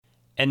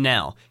And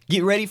now,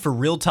 get ready for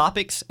real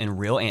topics and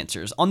real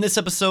answers on this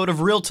episode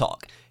of Real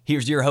Talk.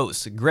 Here's your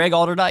hosts, Greg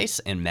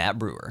Alderdice and Matt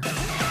Brewer.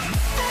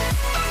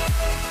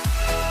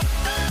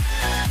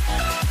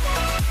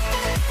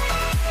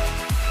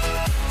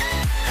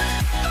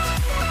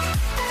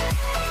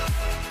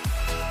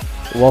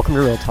 Welcome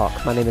to Real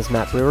Talk. My name is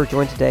Matt Brewer,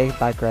 joined today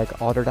by Greg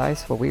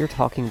Alderdice, where we are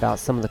talking about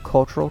some of the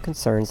cultural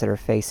concerns that are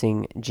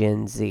facing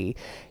Gen Z.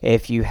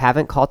 If you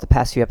haven't caught the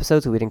past few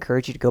episodes, we'd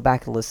encourage you to go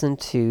back and listen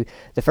to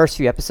the first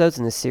few episodes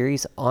in the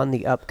series on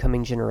the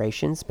upcoming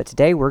generations. But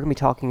today we're going to be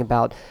talking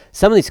about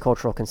some of these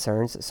cultural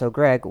concerns. So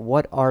Greg,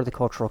 what are the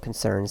cultural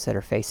concerns that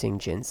are facing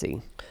Gen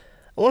Z?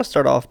 I want to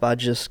start off by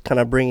just kind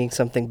of bringing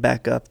something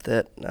back up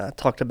that I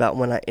talked about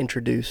when I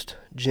introduced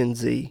Gen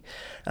Z,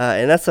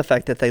 and that's the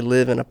fact that they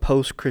live in a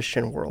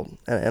post-Christian world.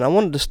 And I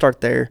wanted to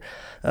start there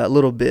a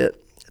little bit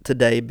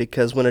today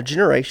because when a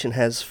generation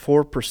has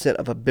 4%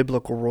 of a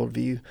biblical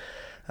worldview,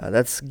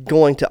 that's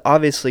going to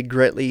obviously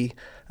greatly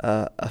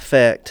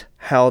affect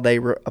how they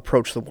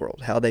approach the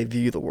world, how they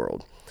view the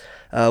world,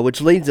 which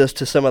leads us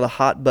to some of the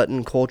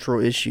hot-button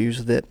cultural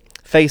issues that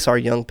face our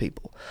young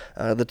people.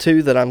 The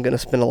two that I'm going to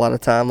spend a lot of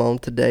time on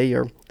today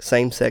are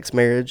same-sex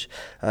marriage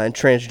and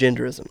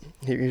transgenderism.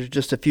 Here's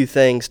just a few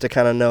things to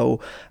kind of know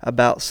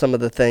about some of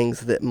the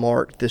things that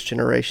mark this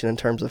generation in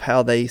terms of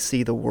how they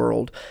see the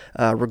world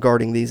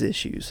regarding these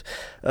issues.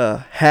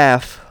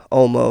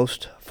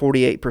 Almost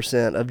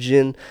 48% of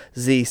Gen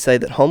Z say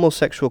that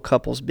homosexual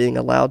couples being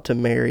allowed to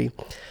marry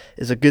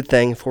is a good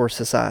thing for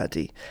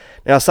society.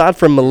 Now, aside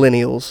from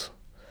millennials,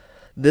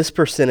 this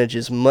percentage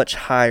is much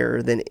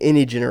higher than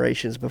any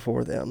generations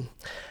before them.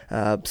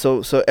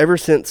 So ever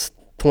since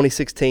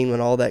 2016, when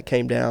all that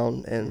came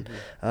down and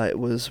it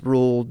was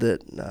ruled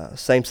that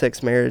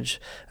same-sex marriage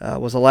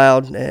was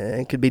allowed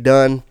and could be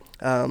done,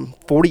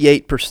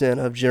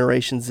 48% of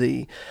Generation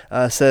Z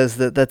says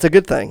that that's a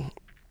good thing.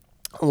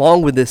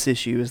 Along with this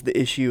issue is the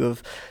issue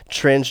of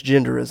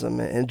transgenderism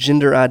and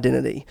gender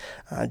identity.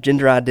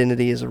 Gender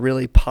identity is a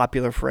really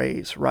popular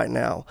phrase right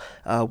now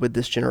with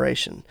this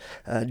generation.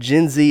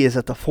 Gen Z is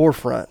at the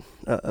forefront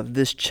of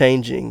this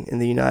changing in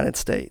the United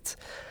States.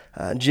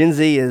 Gen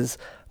Z is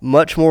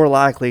much more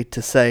likely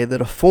to say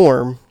that a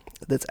form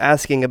that's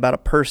asking about a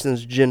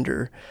person's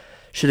gender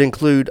should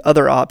include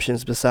other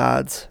options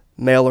besides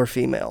male or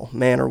female,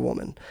 man or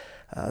woman.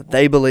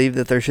 They believe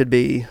that there should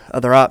be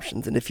other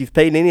options. And if you've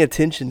paid any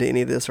attention to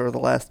any of this over the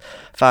last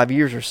 5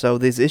 years or so,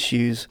 these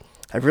issues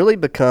have really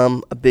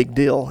become a big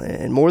deal.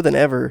 And more than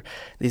ever,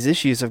 these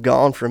issues have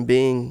gone from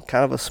being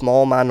kind of a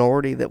small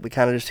minority that we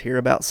kind of just hear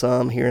about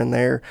some here and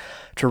there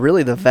to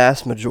really the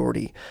vast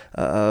majority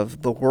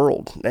of the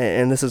world.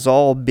 And this is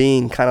all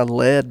being kind of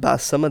led by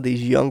some of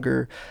these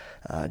younger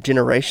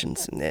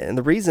generations. And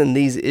the reason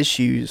these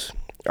issues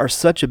are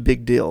such a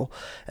big deal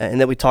and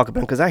that we talk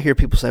about them, because I hear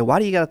people say, why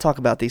do you got to talk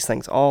about these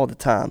things all the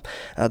time?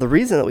 The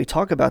reason that we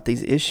talk about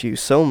these issues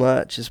so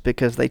much is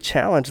because they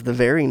challenge the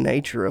very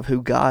nature of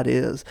who God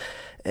is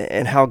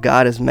and how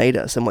God has made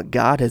us and what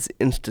God has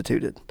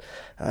instituted.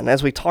 And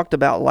as we talked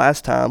about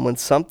last time, when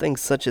something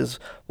such as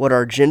what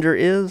our gender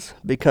is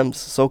becomes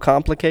so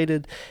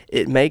complicated,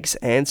 it makes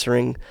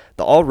answering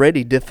the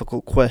already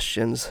difficult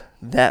questions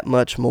that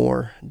much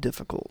more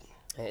difficult.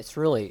 It's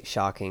really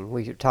shocking.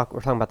 We were talking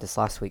about this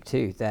last week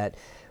too, that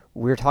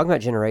we're talking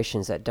about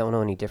generations that don't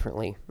know any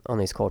differently on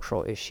these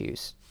cultural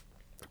issues.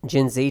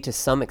 Gen Z, to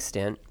some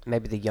extent,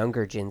 maybe the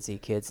younger Gen Z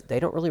kids, they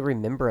don't really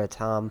remember a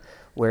time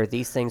where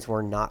these things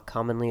were not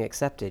commonly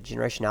accepted.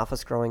 Generation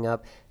Alpha's growing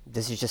up,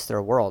 this is just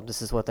their world.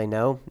 This is what they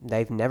know.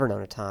 They've never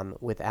known a time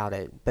without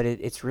it. But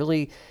it's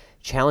really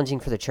challenging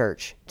for the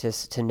church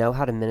to know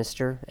how to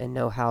minister and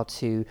know how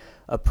to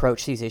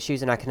approach these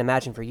issues. And I can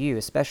imagine for you,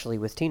 especially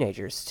with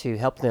teenagers, to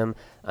help them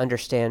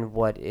understand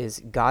what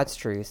is God's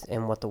truth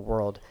and what the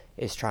world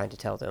is trying to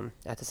tell them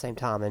at the same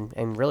time,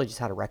 and really just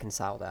how to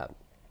reconcile that.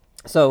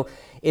 So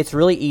it's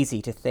really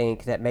easy to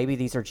think that maybe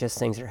these are just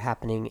things that are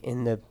happening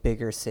in the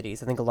bigger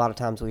cities. I think a lot of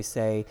times we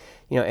say,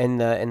 in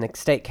the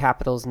state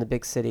capitals, in the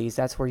big cities,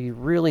 that's where you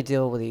really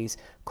deal with these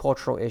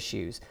cultural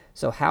issues.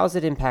 So how is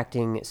it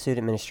impacting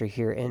student ministry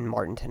here in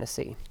Martin,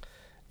 Tennessee?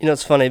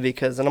 It's funny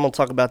because, and I'm going to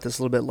talk about this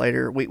a little bit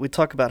later, we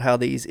talk about how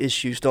these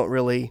issues don't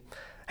really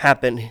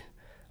happen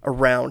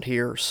around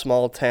here,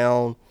 small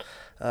town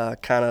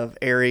kind of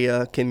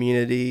area,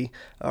 community,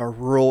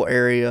 rural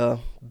area,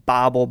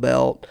 Bible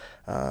Belt.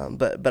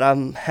 But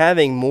I'm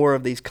having more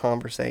of these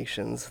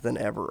conversations than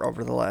ever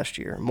over the last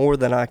year, more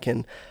than I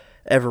can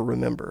ever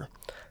remember.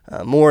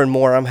 More and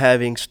more I'm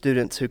having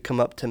students who come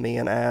up to me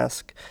and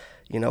ask,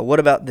 what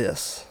about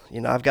this?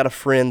 I've got a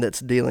friend that's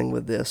dealing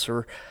with this,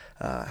 or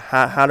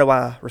how do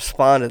I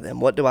respond to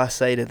them? What do I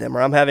say to them?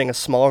 Or I'm having a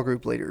small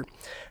group leader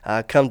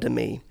come to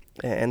me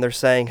and they're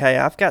saying, hey,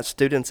 I've got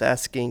students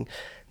asking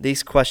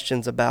these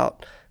questions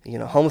about,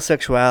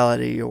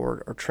 homosexuality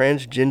or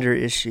transgender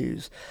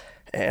issues.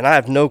 And I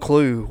have no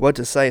clue what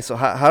to say. So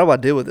how do I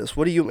deal with this?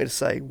 What do you want me to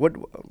say? What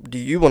do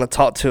you want to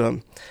talk to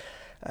him?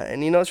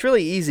 And, it's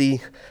really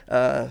easy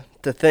to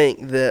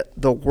think that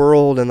the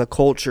world and the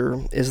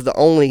culture is the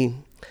only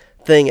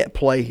thing at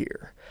play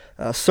here.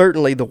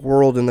 Certainly the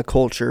world and the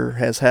culture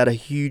has had a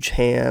huge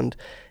hand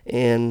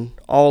in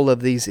all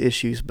of these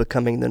issues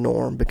becoming the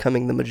norm,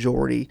 becoming the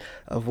majority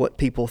of what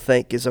people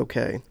think is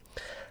okay.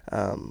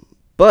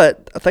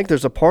 But I think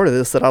there's a part of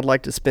this that I'd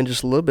like to spend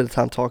just a little bit of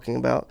time talking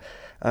about.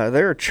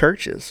 There are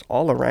churches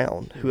all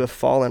around who have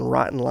fallen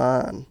right in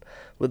line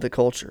with the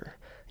culture.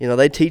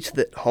 They teach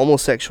that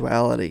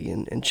homosexuality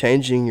and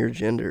changing your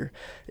gender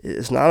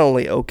is not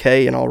only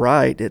okay and all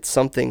right, it's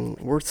something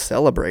worth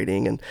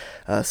celebrating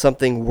and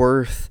something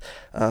worth,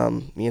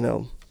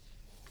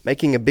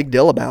 making a big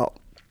deal about.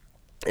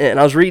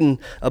 And I was reading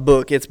a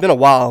book. It's been a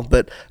while,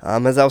 but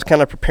as I was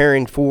kind of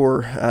preparing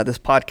for this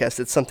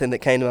podcast, it's something that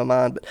came to my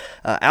mind.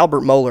 But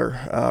Albert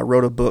Mohler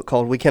wrote a book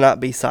called We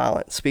Cannot Be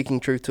Silent, Speaking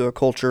Truth to a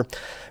Culture,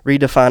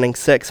 Redefining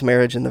Sex,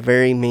 Marriage, and the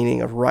Very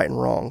Meaning of Right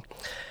and Wrong.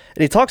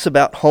 And he talks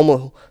about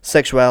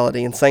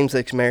homosexuality and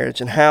same-sex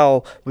marriage and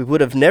how we would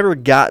have never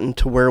gotten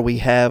to where we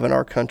have in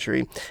our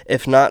country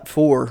if not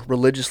for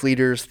religious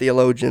leaders,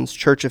 theologians,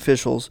 church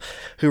officials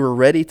who were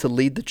ready to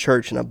lead the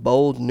church in a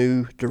bold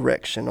new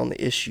direction on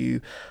the issue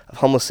of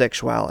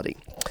homosexuality.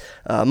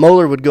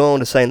 Mohler would go on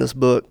to say in this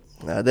book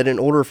that in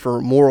order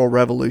for moral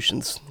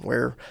revolutions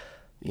where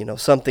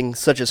something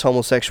such as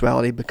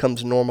homosexuality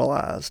becomes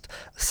normalized,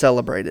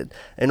 celebrated.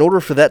 In order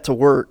for that to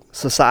work,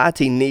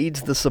 society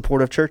needs the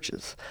support of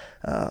churches.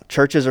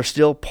 Churches are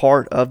still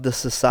part of the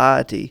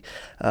society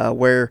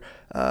where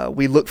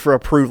we look for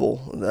approval.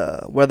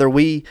 Whether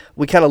we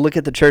kind of look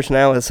at the church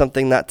now as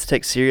something not to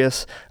take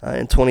serious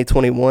in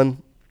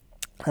 2021.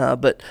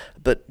 But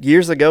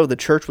years ago, the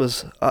church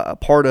was a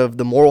part of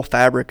the moral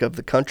fabric of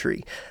the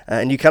country,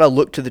 and you kind of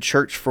looked to the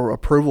church for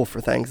approval for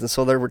things. And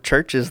so there were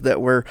churches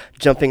that were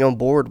jumping on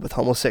board with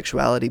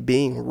homosexuality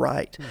being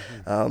right.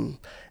 Mm-hmm.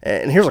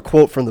 And here's a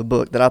quote from the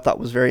book that I thought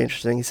was very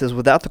interesting. He says,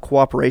 "Without the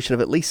cooperation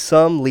of at least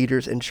some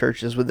leaders in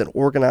churches within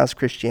organized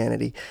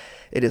Christianity,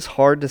 it is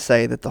hard to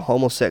say that the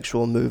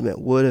homosexual movement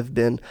would have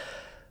been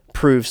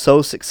proved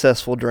so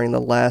successful during the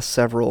last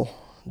several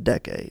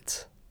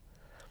decades."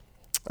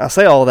 I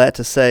say all that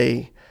to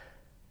say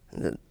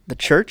that the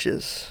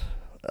churches,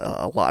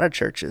 a lot of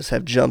churches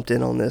have jumped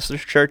in on this.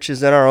 There's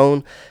churches in our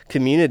own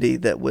community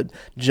that would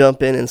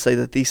jump in and say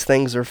that these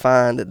things are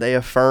fine, that they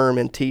affirm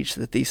and teach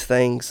that these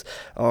things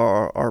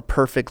are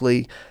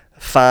perfectly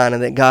fine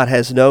and that God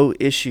has no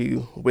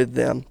issue with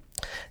them.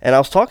 And I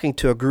was talking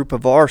to a group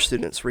of our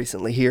students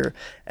recently here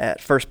at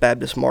First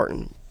Baptist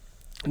Martin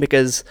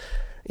because,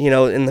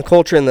 in the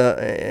culture and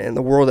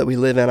the world that we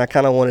live in, I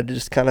kind of wanted to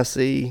just kind of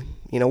see,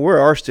 where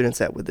are our students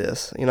at with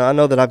this? I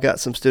know that I've got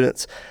some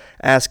students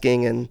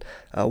asking and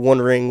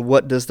wondering,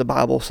 what does the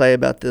Bible say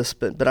about this?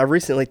 But I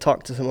recently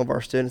talked to some of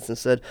our students and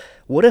said,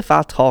 what if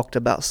I talked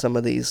about some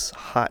of these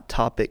hot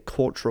topic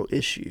cultural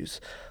issues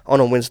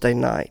on a Wednesday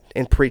night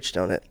and preached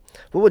on it?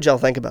 What would y'all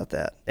think about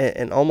that?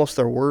 And almost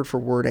their word for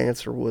word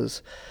answer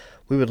was,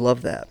 we would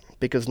love that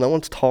because no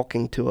one's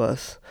talking to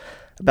us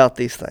about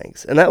these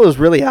things. And that was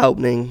really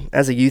eye-opening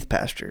as a youth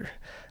pastor,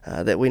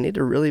 that we need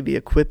to really be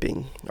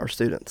equipping our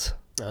students.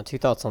 Two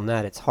thoughts on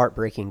that. It's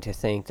heartbreaking to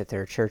think that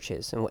there are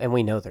churches, and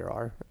we know there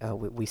are,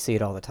 we see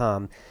it all the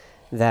time,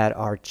 that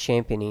are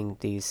championing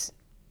these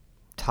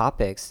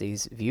topics,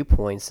 these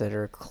viewpoints that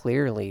are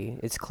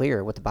it's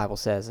clear what the Bible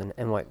says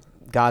and what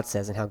God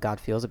says and how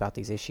God feels about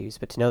these issues.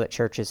 But to know that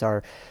churches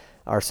are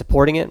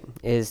supporting it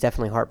is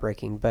definitely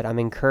heartbreaking. But I'm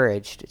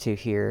encouraged to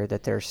hear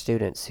that there are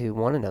students who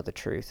want to know the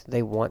truth.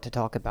 They want to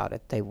talk about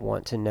it. They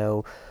want to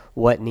know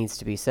what needs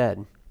to be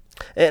said.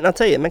 And I'll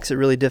tell you, it makes it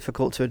really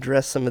difficult to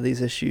address some of these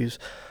issues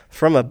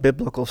from a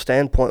biblical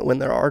standpoint when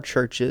there are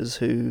churches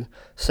who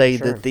say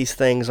that these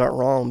things aren't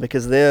wrong,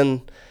 because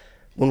then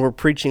when we're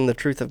preaching the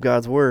truth of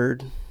God's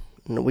word,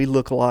 we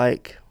look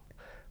like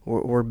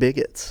we're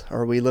bigots,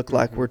 or we look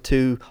like we're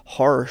too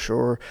harsh,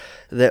 or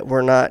that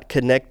we're not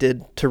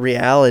connected to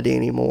reality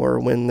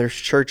anymore, when there's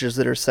churches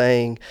that are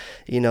saying,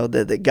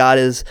 that God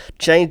has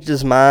changed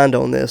his mind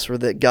on this, or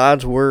that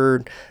God's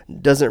word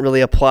doesn't really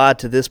apply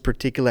to this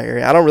particular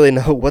area. I don't really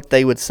know what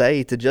they would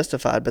say to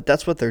justify it, but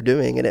that's what they're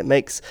doing, and it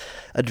makes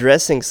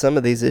addressing some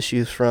of these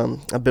issues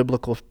from a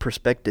biblical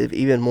perspective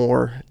even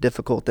more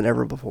difficult than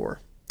ever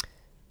before.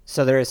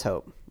 So there is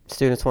hope.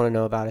 Students want to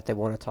know about it. They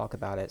want to talk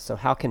about it. So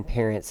how can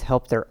parents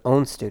help their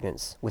own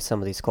students with some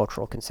of these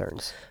cultural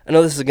concerns? I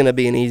know this is going to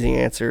be an easy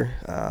answer,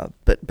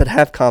 but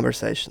have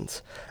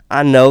conversations.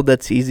 I know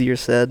that's easier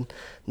said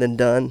than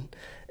done,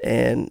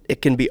 and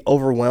it can be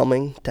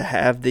overwhelming to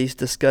have these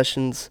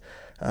discussions,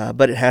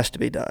 but it has to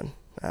be done.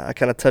 I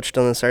kind of touched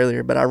on this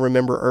earlier, but I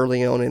remember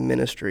early on in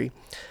ministry,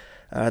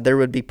 there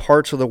would be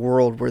parts of the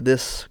world where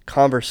this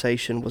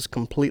conversation was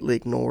completely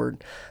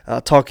ignored,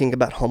 talking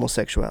about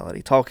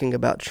homosexuality, talking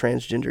about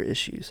transgender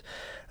issues.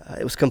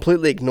 It was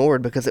completely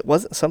ignored because it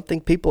wasn't something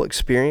people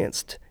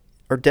experienced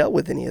or dealt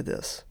with any of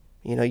this.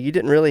 You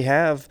didn't really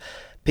have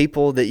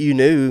people that you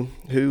knew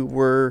who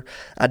were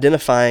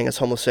identifying as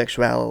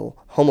homosexual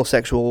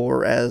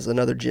or as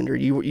another gender.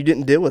 You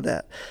didn't deal with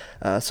that.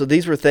 So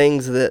these were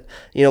things that,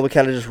 we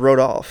kind of just wrote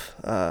off.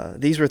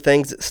 These were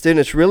things that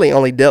students really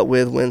only dealt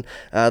with when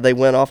they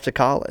went off to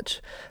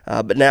college.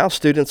 But now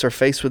students are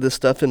faced with this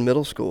stuff in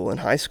middle school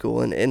and high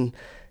school and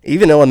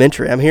even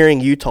elementary. I'm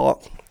hearing you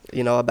talk,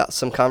 about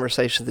some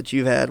conversations that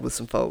you've had with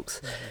some folks.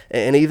 Mm-hmm.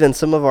 And even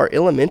some of our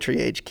elementary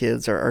age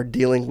kids are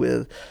dealing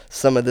with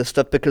some of this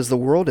stuff because the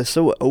world is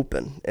so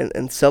open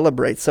and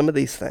celebrates some of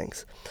these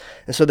things.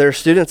 And so there are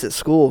students at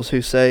schools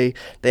who say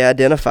they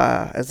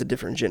identify as a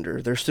different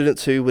gender. There are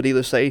students who would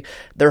either say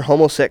they're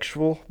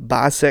homosexual,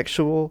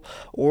 bisexual,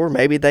 or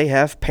maybe they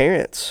have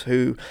parents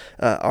who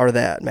are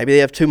that. Maybe they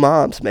have two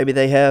moms. Maybe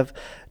they have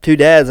two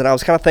dads. And I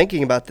was kind of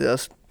thinking about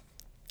this.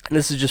 And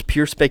this is just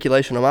pure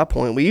speculation on my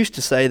point. We used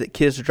to say that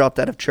kids dropped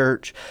out of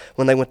church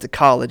when they went to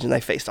college and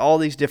they faced all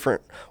these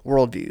different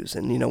worldviews.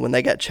 And, when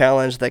they got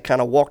challenged, they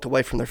kind of walked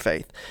away from their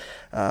faith.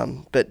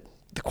 But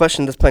the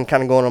question that's been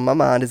kind of going on in my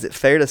mind, is it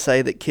fair to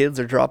say that kids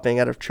are dropping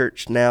out of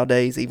church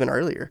nowadays even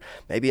earlier,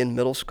 maybe in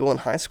middle school and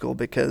high school,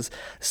 because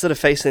instead of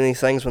facing these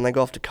things when they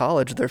go off to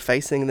college, they're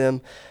facing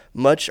them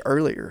much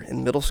earlier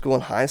in middle school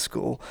and high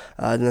school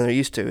than they're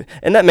used to?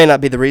 And that may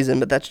not be the reason,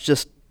 but that's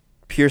just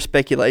pure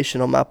speculation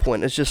on my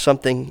point. It's just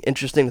something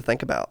interesting to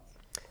think about.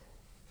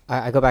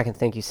 I go back and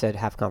think you said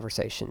have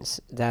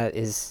conversations. That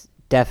is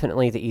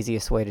definitely the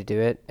easiest way to do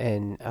it.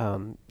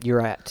 And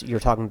you're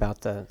talking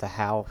about the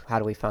how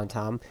do we find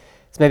time?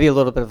 It's maybe a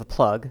little bit of a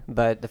plug,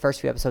 but the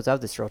first few episodes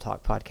of this Real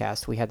Talk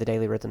podcast, we had the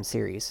Daily Rhythm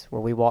series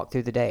where we walk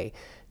through the day.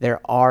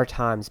 There are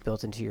times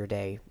built into your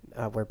day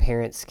where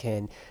parents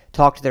can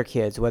talk to their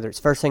kids, whether it's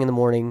first thing in the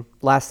morning,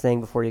 last thing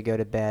before you go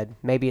to bed,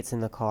 maybe it's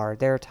in the car.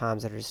 There are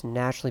times that are just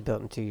naturally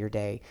built into your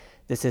day.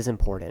 This is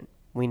important.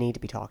 We need to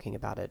be talking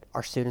about it.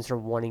 Our students are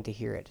wanting to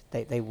hear it.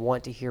 They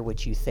want to hear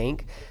what you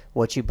think,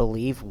 what you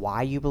believe,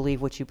 why you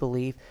believe what you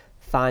believe.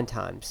 Find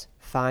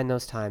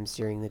those times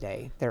during the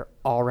day. They're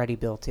already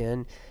built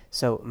in.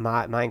 So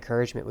my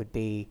encouragement would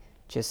be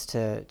just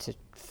to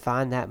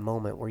find that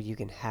moment where you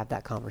can have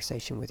that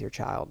conversation with your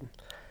child.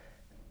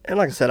 And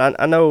like I said,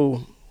 I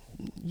know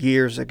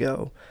years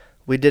ago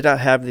we did not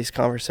have these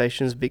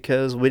conversations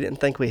because we didn't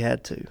think we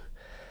had to.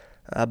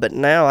 But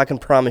now I can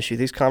promise you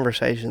these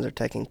conversations are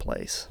taking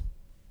place.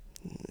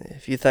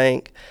 If you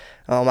think,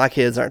 oh, my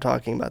kids aren't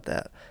talking about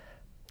that,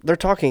 they're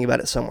talking about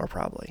it somewhere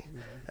probably.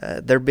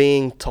 They're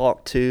being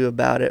talked to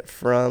about it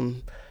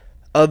from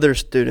other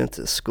students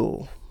at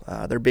school.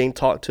 They're being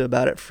talked to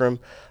about it from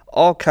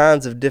all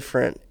kinds of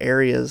different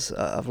areas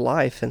of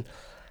life. And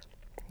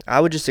I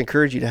would just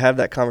encourage you to have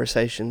that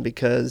conversation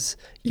because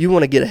you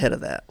want to get ahead of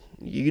that.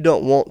 You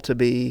don't want to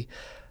be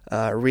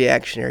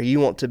reactionary. You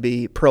want to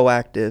be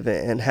proactive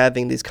and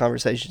having these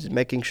conversations and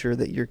making sure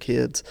that your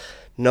kids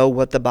know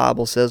what the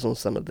Bible says on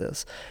some of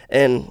this.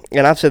 And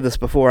I've said this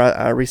before.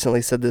 I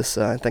recently said this,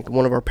 I think,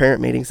 one of our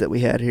parent meetings that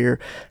we had here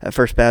at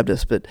First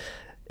Baptist. But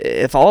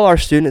if all our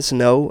students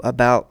know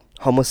about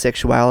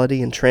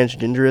homosexuality and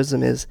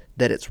transgenderism is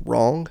that it's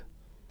wrong,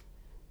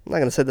 I'm not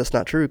going to say that's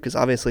not true because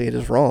obviously it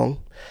is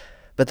wrong.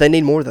 But they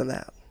need more than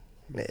that.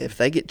 If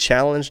they get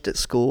challenged at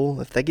school,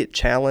 if they get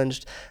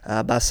challenged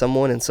by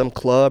someone in some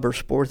club or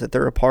sport that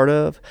they're a part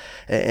of,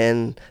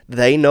 and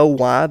they know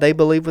why they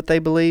believe what they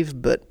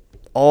believe, but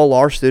all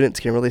our students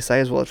can really say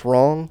is, well, it's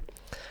wrong,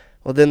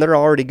 well, then they're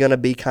already going to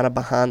be kind of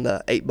behind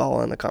the eight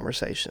ball in the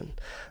conversation.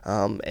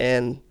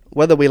 And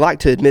whether we like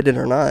to admit it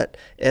or not,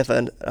 if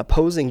an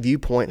opposing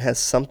viewpoint has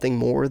something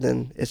more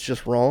than it's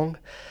just wrong,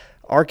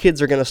 our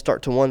kids are going to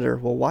start to wonder,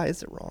 well, why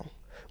is it wrong?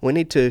 We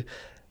need to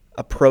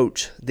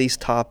approach these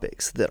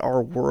topics that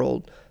our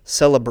world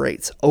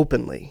celebrates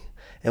openly.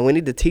 And we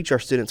need to teach our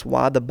students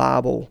why the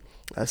Bible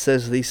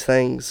says these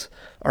things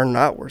are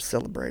not worth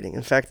celebrating.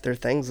 In fact, they're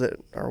things that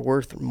are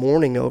worth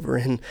mourning over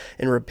and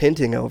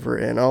repenting over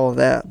and all of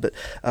that. But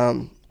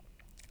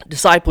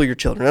disciple your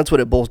children. That's what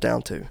it boils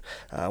down to.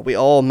 We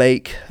all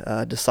make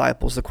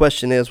disciples. The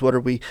question is, what are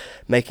we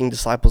making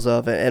disciples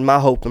of? And my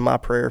hope and my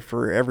prayer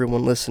for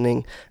everyone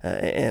listening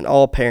and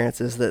all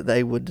parents is that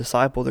they would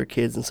disciple their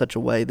kids in such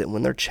a way that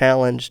when they're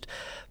challenged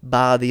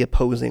by the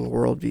opposing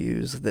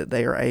worldviews, that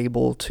they are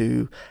able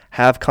to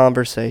have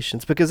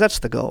conversations, because that's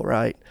the goal,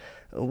 right?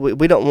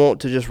 We don't want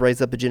to just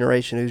raise up a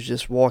generation who's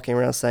just walking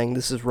around saying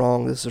this is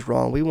wrong, this is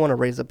wrong. We want to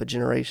raise up a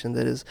generation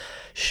that is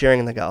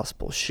sharing the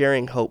gospel,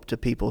 sharing hope to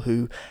people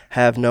who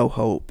have no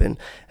hope, and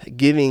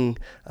giving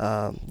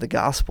the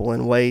gospel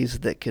in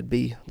ways that could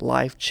be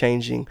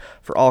life-changing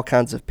for all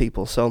kinds of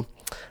people. So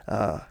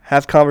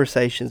have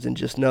conversations and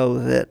just know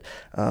that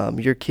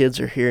your kids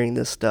are hearing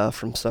this stuff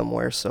from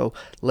somewhere, so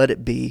let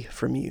it be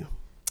from you.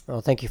 Well,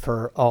 thank you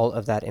for all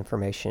of that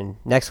information.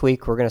 Next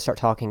week, we're going to start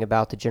talking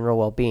about the general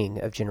well-being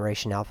of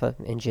Generation Alpha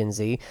and Gen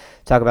Z,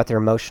 talk about their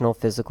emotional,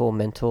 physical,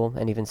 mental,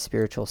 and even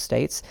spiritual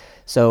states.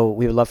 So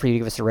we would love for you to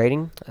give us a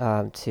rating,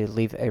 to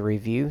leave a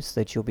review so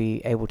that you'll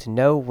be able to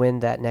know when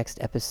that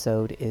next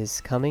episode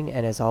is coming.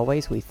 And as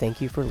always, we thank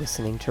you for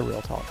listening to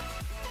Real Talk.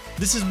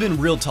 This has been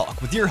Real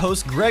Talk with your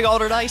hosts Greg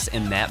Alderdice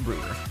and Matt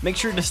Brewer. Make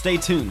sure to stay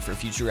tuned for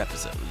future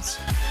episodes.